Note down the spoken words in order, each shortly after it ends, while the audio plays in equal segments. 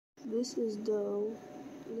This is do.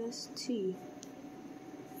 That's T.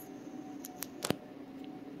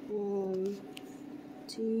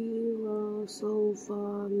 T, La, Sol,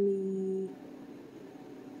 Fa, Mi.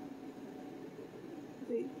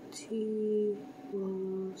 Wait, T,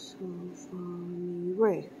 La, Sol, Fa, Mi,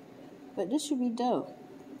 Re. But this should be do.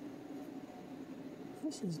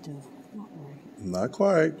 This is do, not Re. Not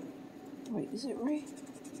quite. Wait, is it Re?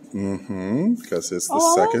 Because it's the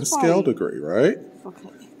second scale degree, right? Okay.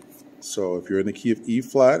 So if you're in the key of E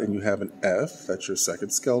flat and you have an F, that's your second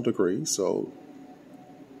scale degree. So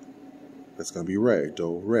that's going to be Re,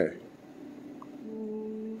 Do, Re.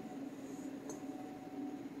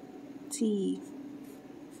 T.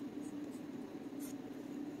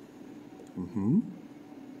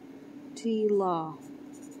 T, La.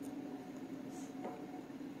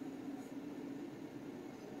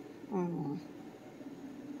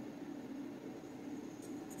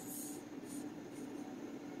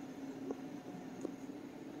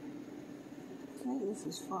 Okay, this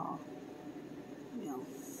is Fa. No.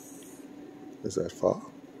 Is that Fa?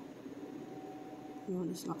 No,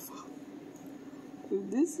 it's not Fa. If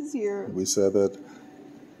this is here. We said that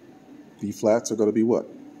B flats are going to be what?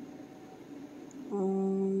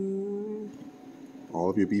 All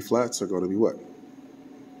of your B flats are going to be what?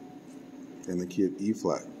 In the key of E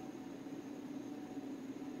flat.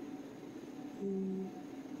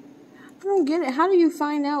 I don't get it. How do you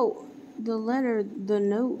find out the letter, the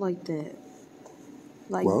note like that?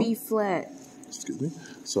 Like B flat. Excuse me.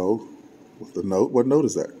 So, the note, what note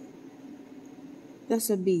is that? That's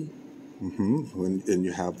a B. And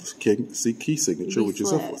you have key signature, which is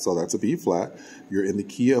so that's a B flat. You're in the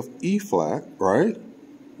key of E flat, right?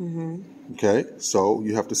 Okay, so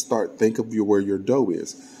you have to think of where your do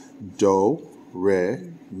is. Do,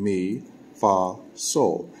 Re, Mi, Fa,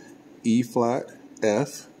 Sol. E flat,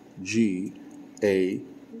 F, G, A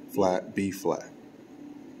flat, B flat.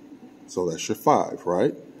 So that's your 5,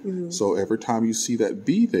 right? So every time you see that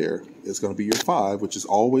B there, it's going to be your 5, which is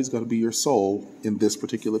always going to be your sol in this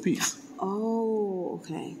particular piece. Oh,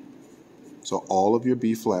 okay. So all of your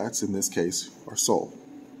B flats in this case are sol.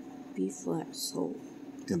 B flat, sol.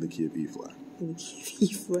 In the key of B flat. In the key of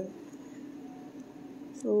B flat.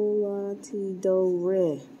 Sol, La, Ti, Do,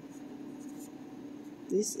 Re.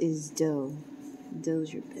 This is Do.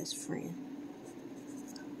 Do's your best friend.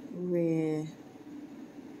 Re.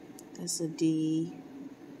 That's a D.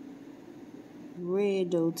 Re,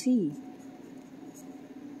 Do, Ti.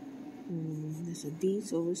 That's a D,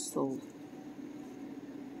 so it's sol.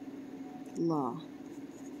 La.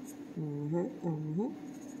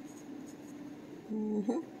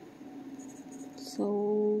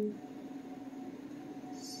 Sol.